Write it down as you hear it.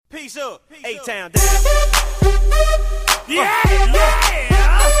Peace up, A-Town down. Yeah.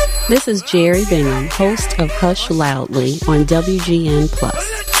 This is Jeri Bingham, host of Hush Loudly on WGN+.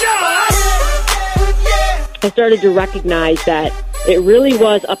 I started to recognize that it really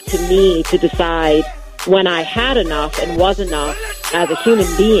was up to me to decide when I had enough and was enough as a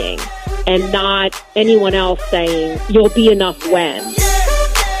human being, and not anyone else saying, you'll be enough when.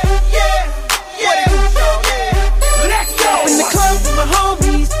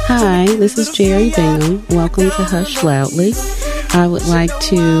 Hi, this is Jeri Bingham. Welcome to Hush Loudly. I would like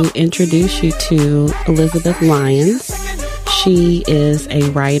to introduce you to Elizabeth Lyons. She is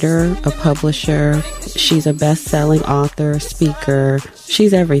a writer, a publisher. She's a best-selling author, speaker.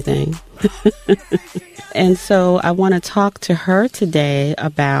 She's everything. And so I want to talk to her today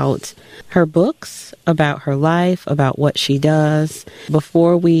about her books, about her life, about what she does.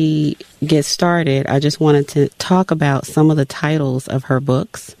 Before we get started, I just wanted to talk about some of the titles of her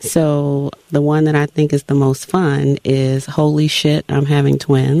books. So the one that I think is the most fun is Holy Shit, I'm Having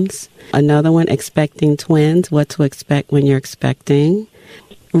Twins. Another one, Expecting Twins, What to Expect When You're Expecting.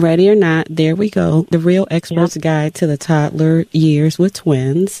 Ready or Not, there we go. The Real Expert's Guide to the Toddler Years with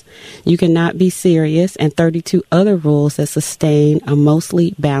Twins. You Cannot Be Serious, and 32 Other Rules That Sustain a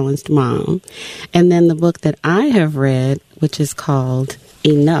Mostly Balanced Mom. And then the book that I have read, which is called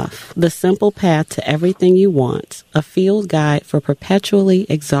Enough, The Simple Path to Everything You Want, a field guide for perpetually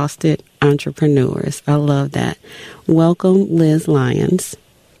exhausted entrepreneurs. I love that. Welcome, Liz Lyons.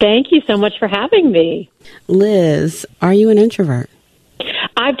 Thank you so much for having me. Liz, are you an introvert?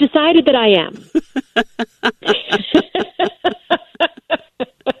 I've decided that I am.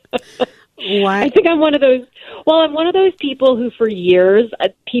 Why? I think I'm one of those. Well, I'm one of those people who, for years,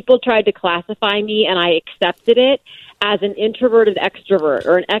 people tried to classify me, and I accepted it as an introverted extrovert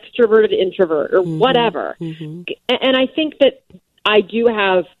or an extroverted introvert or whatever. Mm-hmm. And I think that I do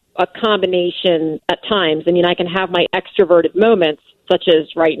have a combination at times. I mean, I can have my extroverted moments, such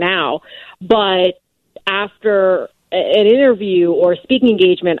as right now, but after an interview or speaking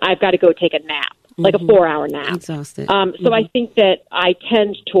engagement, I've got to go take a nap, like a 4-hour nap. Exhausted. So I think that I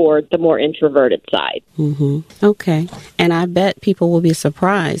tend toward the more introverted side. Okay. And I bet people will be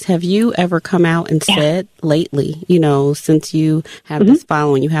surprised. Have you ever come out and said lately, you know, since you have this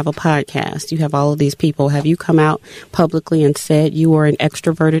following, you have a podcast, you have all of these people, have you come out publicly and said you were an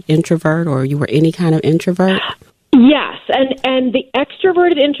extroverted introvert or you were any kind of introvert? Yes, and the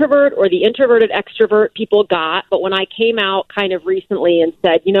extroverted introvert or the introverted extrovert people got, but when I came out kind of recently and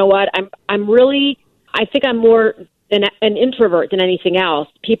said, you know what, I think I'm more an introvert than anything else,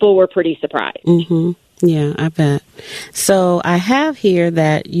 people were pretty surprised. Yeah, I bet. So I have here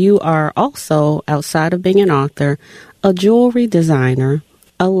that you are also, outside of being an author, a jewelry designer,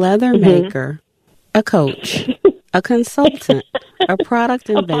 a leather maker, a coach, a consultant, a product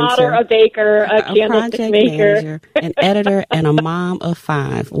inventor, a potter, a baker, a candlestick maker, manager, an editor, and a mom of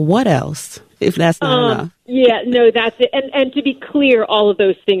 5. What else, if that's not enough? Yeah, no, that's it. And to be clear, all of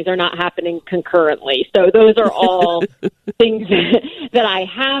those things are not happening concurrently. So those are all things that I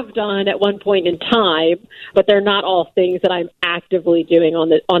have done at one point in time, but they're not all things that I'm actively doing on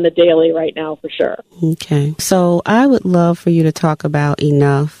the daily right now, for sure. Okay. So I would love for you to talk about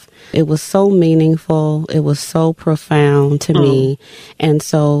Enough. It was so meaningful. It was so profound to me. And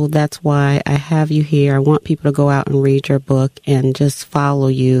so that's why I have you here. I want people to go out and read your book and just follow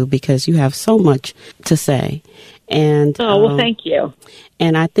you because you have so much to say. And well, thank you.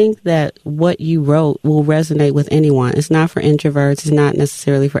 And I think that what you wrote will resonate with anyone. It's not for introverts. It's not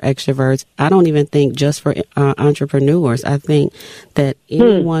necessarily for extroverts. I don't even think just for entrepreneurs. I think that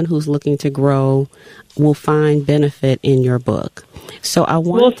anyone who's looking to grow will find benefit in your book. So I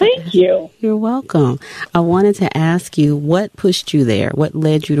wanted Well, thank you. You're welcome. I wanted to ask you, what pushed you there? What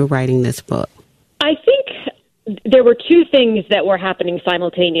led you to writing this book? I think there were two things that were happening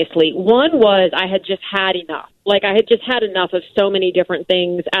simultaneously. One was I had just had enough. Like, I had just had enough of so many different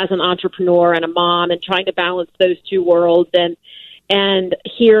things as an entrepreneur and a mom and trying to balance those two worlds and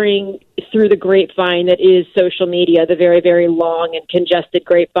hearing through the grapevine that is social media, the very, very long and congested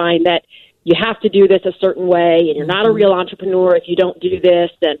grapevine, that you have to do this a certain way and you're not a real entrepreneur if you don't do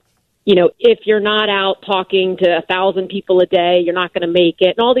this. And, you know, if you're not out talking to 1,000 people a day, you're not going to make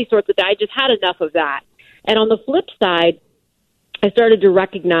it, and all these sorts of things. I just had enough of that. And on the flip side, I started to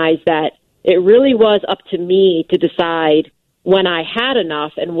recognize that it really was up to me to decide when I had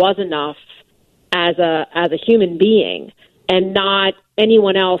enough and was enough as a human being, and not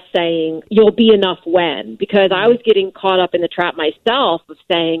anyone else saying, you'll be enough when, because I was getting caught up in the trap myself of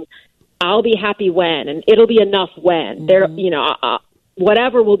saying, I'll be happy when, and it'll be enough when. There, you know,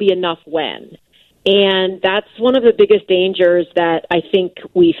 whatever will be enough when. And that's one of the biggest dangers that I think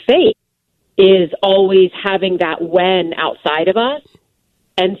we face, is always having that when outside of us.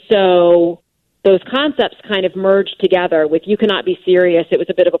 And so those concepts kind of merged together with you cannot be serious. It was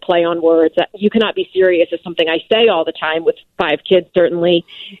a bit of a play on words. You cannot be serious is something I say all the time with 5 kids, certainly.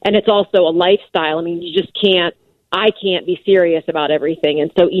 And it's also a lifestyle. I mean, I can't be serious about everything.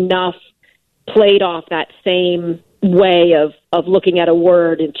 And so enough played off that same way of looking at a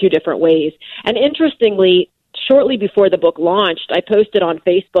word in 2 different ways. And interestingly, shortly before the book launched, I posted on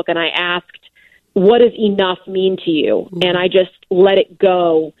Facebook and I asked, what does enough mean to you? And I just let it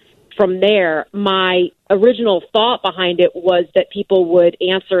go from there. My original thought behind it was that people would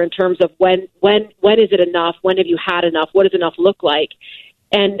answer in terms of when is it enough? When have you had enough? What does enough look like?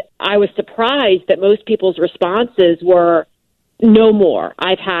 And I was surprised that most people's responses were no more.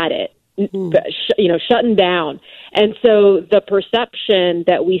 I've had it, shutting down. And so the perception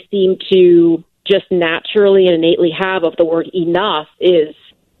that we seem to just naturally and innately have of the word enough is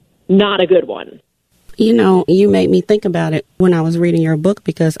not a good one. You know, you made me think about it when I was reading your book,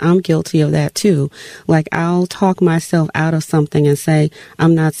 because I'm guilty of that too. Like, I'll talk myself out of something and say,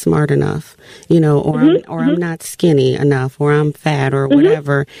 I'm not smart enough, I'm not skinny enough, or I'm fat or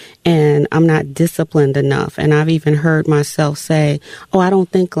whatever, and I'm not disciplined enough. And I've even heard myself say, oh, I don't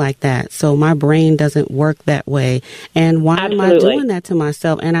think like that, so my brain doesn't work that way. And why am I doing that to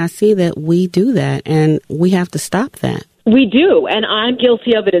myself? And I see that we do that, and we have to stop that. We do, and I'm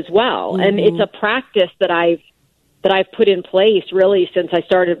guilty of it as well. And it's a practice that I've put in place really since I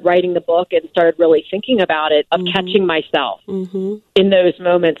started writing the book and started really thinking about it, of catching myself in those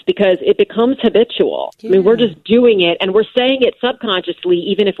moments, because it becomes habitual. Yeah. I mean, we're just doing it, and we're saying it subconsciously,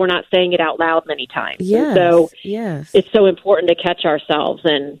 even if we're not saying it out loud many times. Yes. And so it's so important to catch ourselves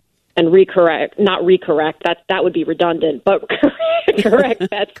and not recorrect. That would be redundant, but correct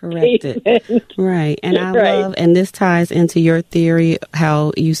that correct statement. It. Right. And I love, and this ties into your theory,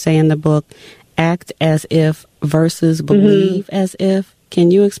 how you say in the book, act as if versus believe as if.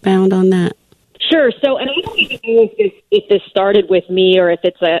 Can you expound on that? Sure. So, and I don't even know if this started with me or if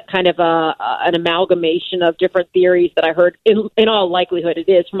it's a kind of an amalgamation of different theories that I heard. In all likelihood,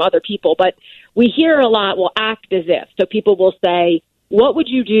 it is from other people. But we hear a lot, well, act as if. So people will say, what would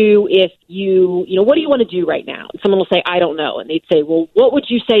you do if what do you want to do right now? And someone will say, I don't know. And they'd say, well, what would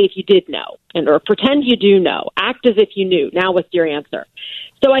you say if you did know? Or pretend you do know. Act as if you knew. Now what's your answer?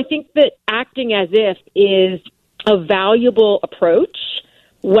 So I think that acting as if is a valuable approach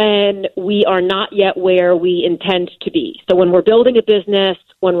when we are not yet where we intend to be. So when we're building a business,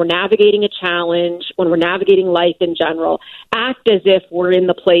 when we're navigating a challenge, when we're navigating life in general, act as if we're in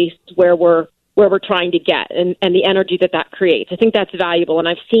the place where we're trying to get and the energy that creates. I think that's valuable, and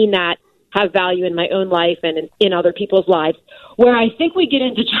I've seen that have value in my own life and in other people's lives. Where I think we get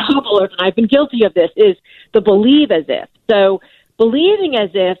into trouble, and I've been guilty of this, is the believe as if. So believing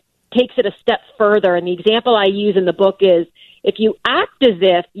as if takes it a step further, and the example I use in the book is if you act as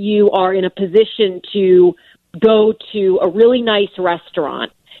if you are in a position to go to a really nice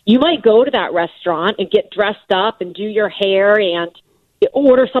restaurant, you might go to that restaurant and get dressed up and do your hair and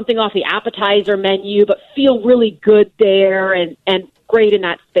order something off the appetizer menu, but feel really good there and great in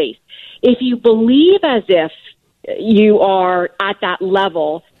that space. If you believe as if you are at that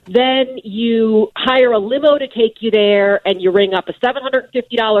level, then you hire a limo to take you there, and you ring up a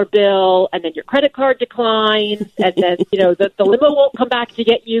 $750 bill, and then your credit card declines, and then the limo won't come back to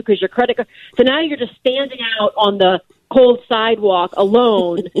get you because your credit card. So now you're just standing out on the cold sidewalk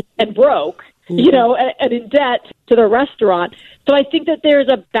alone and broke. And in debt to the restaurant. So I think that there's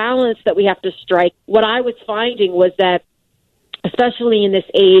a balance that we have to strike. What I was finding was that, especially in this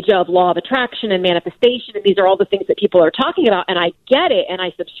age of law of attraction and manifestation, and these are all the things that people are talking about, and I get it and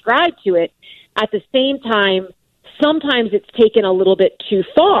I subscribe to it, at the same time, sometimes it's taken a little bit too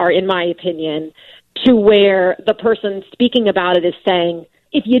far, in my opinion, to where the person speaking about it is saying,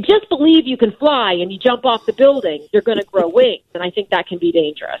 if you just believe you can fly and you jump off the building, you're going to grow wings. And I think that can be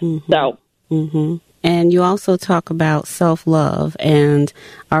dangerous. So. And you also talk about self-love and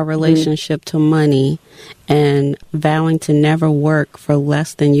our relationship to money and vowing to never work for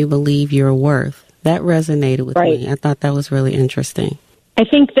less than you believe you're worth. That resonated with me. I thought that was really interesting. I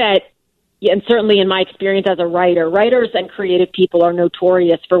think that, and certainly in my experience as a writer, writers and creative people are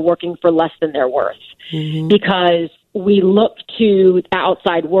notorious for working for less than their worth because we look to the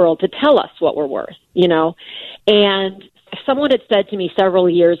outside world to tell us what we're worth, And someone had said to me several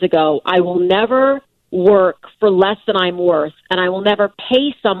years ago, I will never work for less than I'm worth, and I will never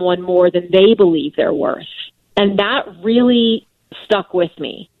pay someone more than they believe they're worth. And that really stuck with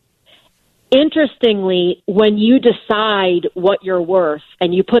me. interestingly, when you decide what you're worth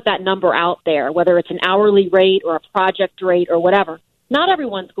and you put that number out there, whether it's an hourly rate or a project rate or whatever, not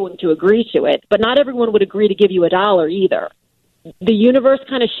everyone's going to agree to it, but not everyone would agree to give you $1 either. The universe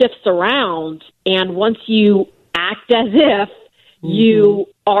kind of shifts around, and once you act as if you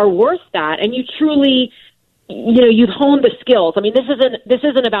are worth that, and you truly, you've honed the skills. I mean, this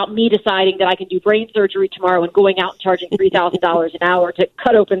isn't about me deciding that I can do brain surgery tomorrow and going out and charging $3,000 an hour to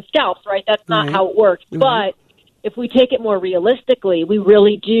cut open scalps, right? That's not how it works. But if we take it more realistically, we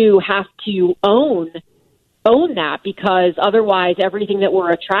really do have to own that, because otherwise everything that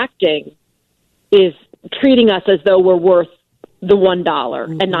we're attracting is treating us as though we're worth the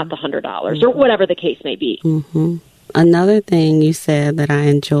 $1 and not the $100 or whatever the case may be. Another thing you said that I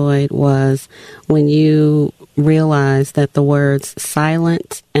enjoyed was when you realized that the words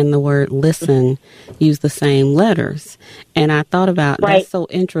silent and the word listen use the same letters. And I thought about that's so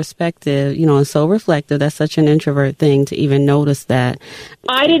introspective, and so reflective. That's such an introvert thing to even notice that.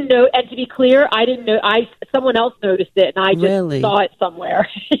 I didn't know, and to be clear, I didn't know. Someone else noticed it, and I just saw it somewhere.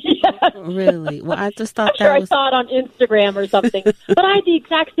 Yes. Really? Well, I just thought I saw it on Instagram or something. But I had the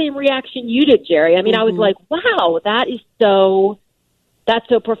exact same reaction you did, Jeri. I mean, I was like, wow, that's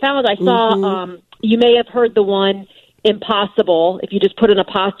so profound. I saw, you may have heard the one, impossible. If you just put an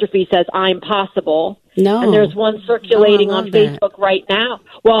apostrophe, says I'm possible. No. And there's one circulating on Facebook right now.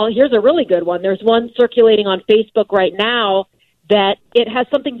 Well, here's a really good one. There's one circulating on Facebook right now that it has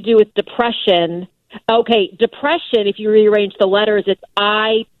something to do with depression. Okay, depression, if you rearrange the letters, it's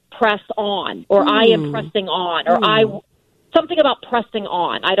I press on, or I am pressing on, or something about pressing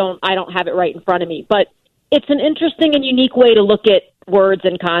on. I don't have it right in front of me, but it's an interesting and unique way to look at words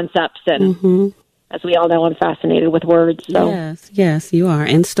and concepts. And as we all know, I'm fascinated with words. So. Yes, you are.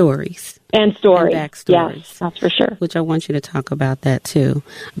 And stories. And stories. And backstories. Yes, that's for sure. Which I want you to talk about that too.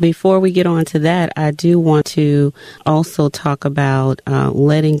 Before we get on to that, I do want to also talk about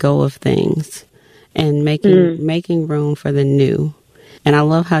letting go of things and making room for the new. And I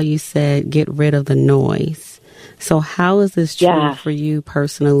love how you said get rid of the noise. So how is this true for you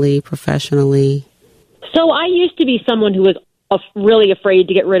personally, professionally? So I used to be someone who was really afraid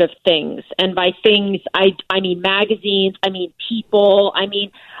to get rid of things. And by things, I mean magazines, I mean people. I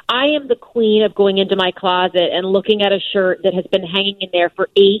mean, I am the queen of going into my closet and looking at a shirt that has been hanging in there for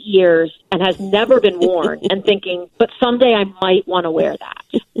 8 years and has never been worn and thinking, but someday I might want to wear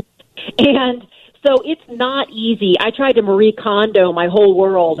that. And so it's not easy. I tried to Marie Kondo my whole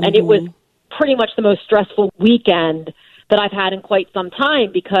world, and it was pretty much the most stressful weekend that I've had in quite some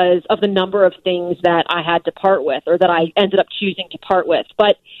time because of the number of things that I had to part with, or that I ended up choosing to part with.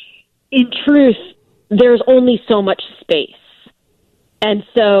 But in truth, there's only so much space. And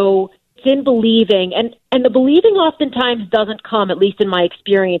so it's in believing, and the believing oftentimes doesn't come, at least in my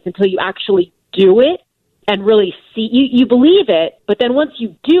experience, until you actually do it and really see. You believe it, but then once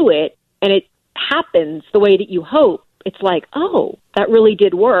you do it and it happens the way that you hope, it's like, oh, that really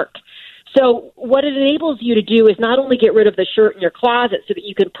did work. So what it enables you to do is not only get rid of the shirt in your closet so that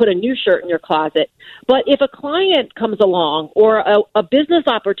you can put a new shirt in your closet, but if a client comes along or a business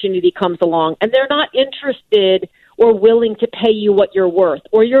opportunity comes along and they're not interested or willing to pay you what you're worth,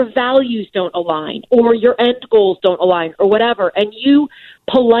 or your values don't align, or your end goals don't align, or whatever, and you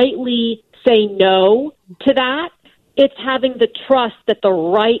politely say no to that, it's having the trust that the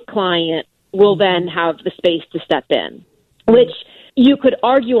right client will then have the space to step in, which you could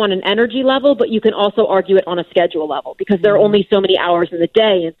argue on an energy level, but you can also argue it on a schedule level, because there are only so many hours in the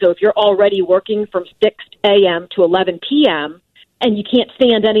day. And so if you're already working from 6 a.m. to 11 p.m., and you can't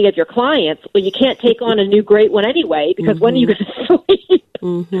stand any of your clients, well, you can't take on a new great one anyway, because when are you going to sleep,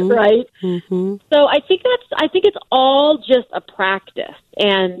 right? So I think it's all just a practice,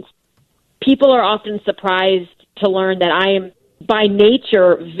 and people are often surprised to learn that I am, by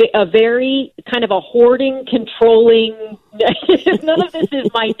nature, a very kind of a hoarding, controlling, none of this is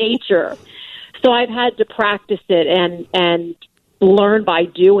my nature. So I've had to practice it and learn by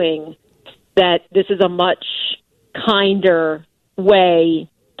doing that this is a much kinder way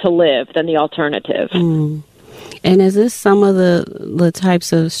to live than the alternative. And is this some of the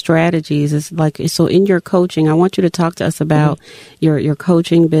types of strategies? It's like, so in your coaching, I want you to talk to us about your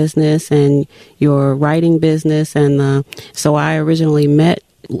coaching business and your writing business. And so I originally met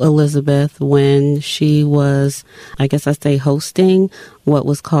Elizabeth when she was, I guess I say, hosting what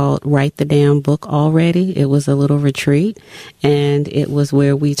was called Write the Damn Book Already. It was a little retreat, and it was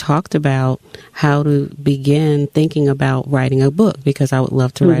where we talked about how to begin thinking about writing a book, because I would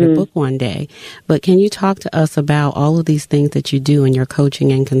love to write a book one day. But can you talk to us about all of these things that you do in your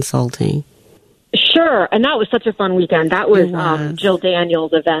coaching and consulting? Sure, and that was such a fun weekend. That was Jill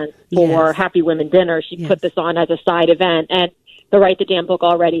Daniels' event for Happy Women Dinner. She put this on as a side event, and the Write the Damn Book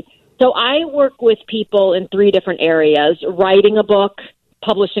already. So I work with people in 3 different areas: writing a book,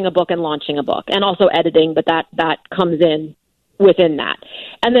 publishing a book, and launching a book, and also editing, but that comes in within that.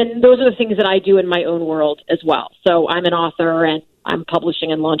 And then those are the things that I do in my own world as well. So I'm an author, and I'm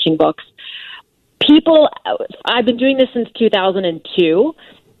publishing and launching books. I've been doing this since 2002.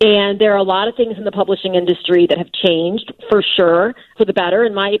 And there are a lot of things in the publishing industry that have changed, for sure, for the better,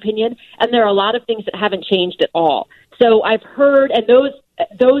 in my opinion. And there are a lot of things that haven't changed at all. So I've heard, and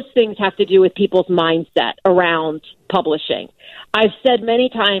those things have to do with people's mindset around publishing. I've said many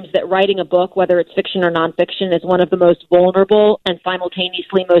times that writing a book, whether it's fiction or nonfiction, is one of the most vulnerable and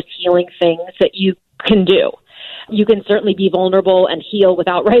simultaneously most healing things that you can do. You can certainly be vulnerable and heal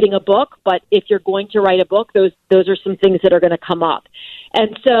without writing a book, but if you're going to write a book, those are some things that are going to come up.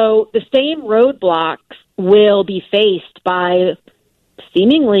 And so the same roadblocks will be faced by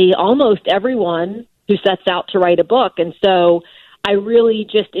seemingly almost everyone who sets out to write a book. And so I really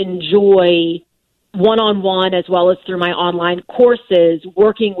just enjoy one-on-one, as well as through my online courses,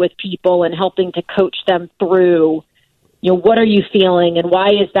 working with people and helping to coach them through, what are you feeling, and why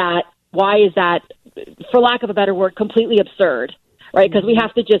is that, for lack of a better word, completely absurd, right? Because we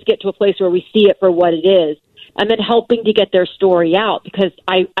have to just get to a place where we see it for what it is, and then helping to get their story out, because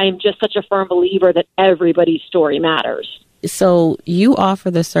I'm just such a firm believer that everybody's story matters. So you offer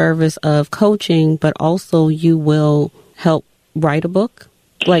the service of coaching, but also you will help write a book?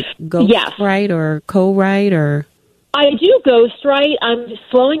 Like ghostwrite or co-write, or? I do ghostwrite. I'm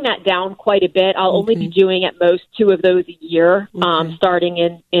slowing that down quite a bit. I'll only be doing at most 2 of those a year, starting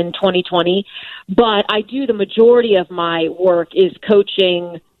in 2020. But I do, the majority of my work is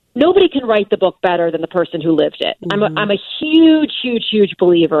coaching. Nobody can write the book better than the person who lived it. I'm a huge, huge, huge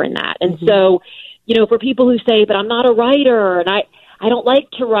believer in that. And so, for people who say, but I'm not a writer, and I don't like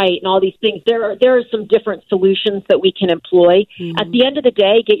to write and all these things, there are some different solutions that we can employ. At the end of the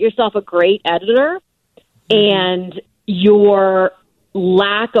day, get yourself a great editor, and your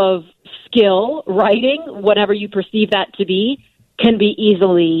lack of skill writing, whatever you perceive that to be, can be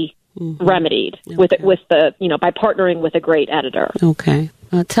easily remedied with by partnering with a great editor. Okay.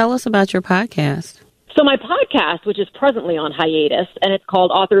 Tell us about your podcast. So my podcast, which is presently on hiatus, and it's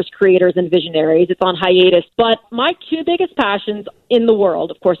called Authors, Creators, and Visionaries, it's on hiatus. But my 2 biggest passions in the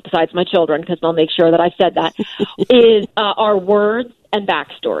world, of course, besides my children, because I'll make sure that I said that, are words and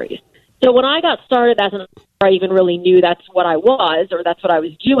backstories. So when I got started as an author, I even really knew that's what I was, or that's what I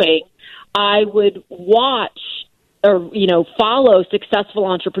was doing. I would watch or, follow successful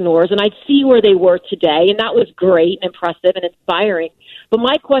entrepreneurs, and I'd see where they were today, and that was great and impressive and inspiring. But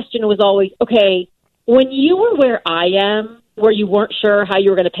my question was always, okay, when you were where I am, where you weren't sure how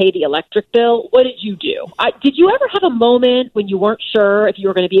you were going to pay the electric bill, what did you do? Did you ever have a moment when you weren't sure if you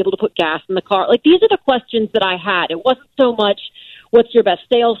were going to be able to put gas in the car? Like, these are the questions that I had. It wasn't so much, what's your best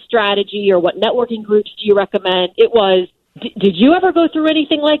sales strategy, or what networking groups do you recommend? It was, did you ever go through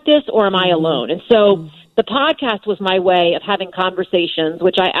anything like this, or am I alone? And so the podcast was my way of having conversations,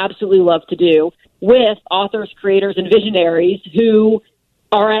 which I absolutely love to do, with authors, creators, and visionaries who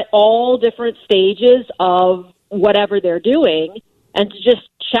are at all different stages of whatever they're doing, and to just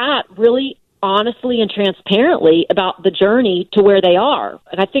chat really honestly and transparently about the journey to where they are.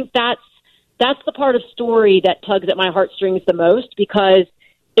 And I think that's the part of story that tugs at my heartstrings the most, because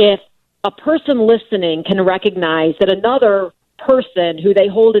if a person listening can recognize that another person who they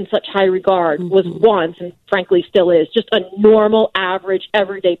hold in such high regard was once, and frankly still is, just a normal, average,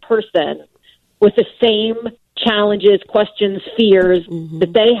 everyday person with the same challenges, questions, fears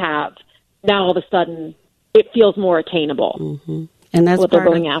that they have, now all of a sudden it feels more attainable. And that's what they're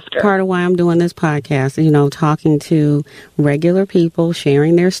going after. Part of why I'm doing this podcast, talking to regular people,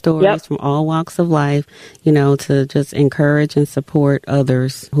 sharing their stories from all walks of life, to just encourage and support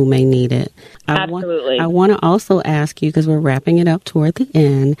others who may need it. Absolutely. I want to also ask you, because we're wrapping it up toward the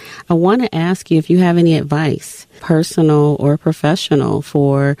end, I want to ask you if you have any advice, personal or professional,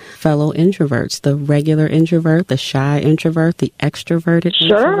 for fellow introverts, the regular introvert, the shy introvert, the extroverted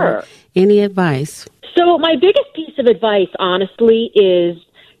introvert. Any advice? So my biggest piece of advice, honestly, is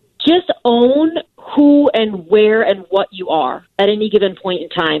just own who and where and what you are at any given point in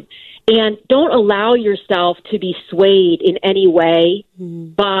time. And don't allow yourself to be swayed in any way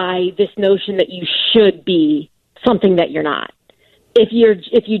by this notion that you should be something that you're not. If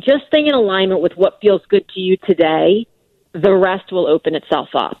you just stay in alignment with what feels good to you today, the rest will open itself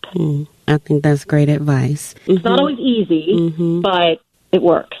up. I think that's great advice. It's not always easy, but it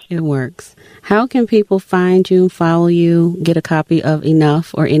works. It works. How can people find you, follow you, get a copy of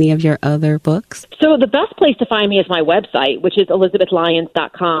Enough or any of your other books? So the best place to find me is my website, which is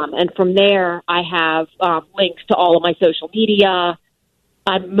elizabethlyons.com. And from there, I have links to all of my social media.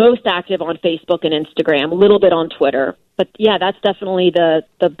 I'm most active on Facebook and Instagram, a little bit on Twitter. But, yeah, that's definitely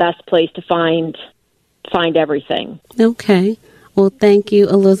the best place to find everything. Okay. Well, thank you,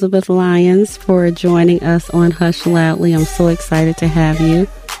 Elizabeth Lyons, for joining us on Hush Loudly. I'm so excited to have you.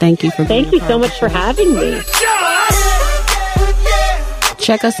 Thank you for being Thank you so much for having me.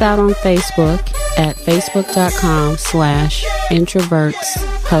 Check us out on Facebook at facebook.com/Introverts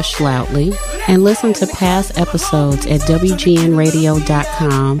HushLoudly and listen to past episodes at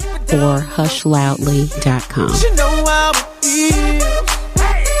WGNradio.com or HushLoudly.com. You know how it feels. I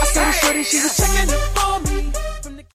saw the shorty, she was checking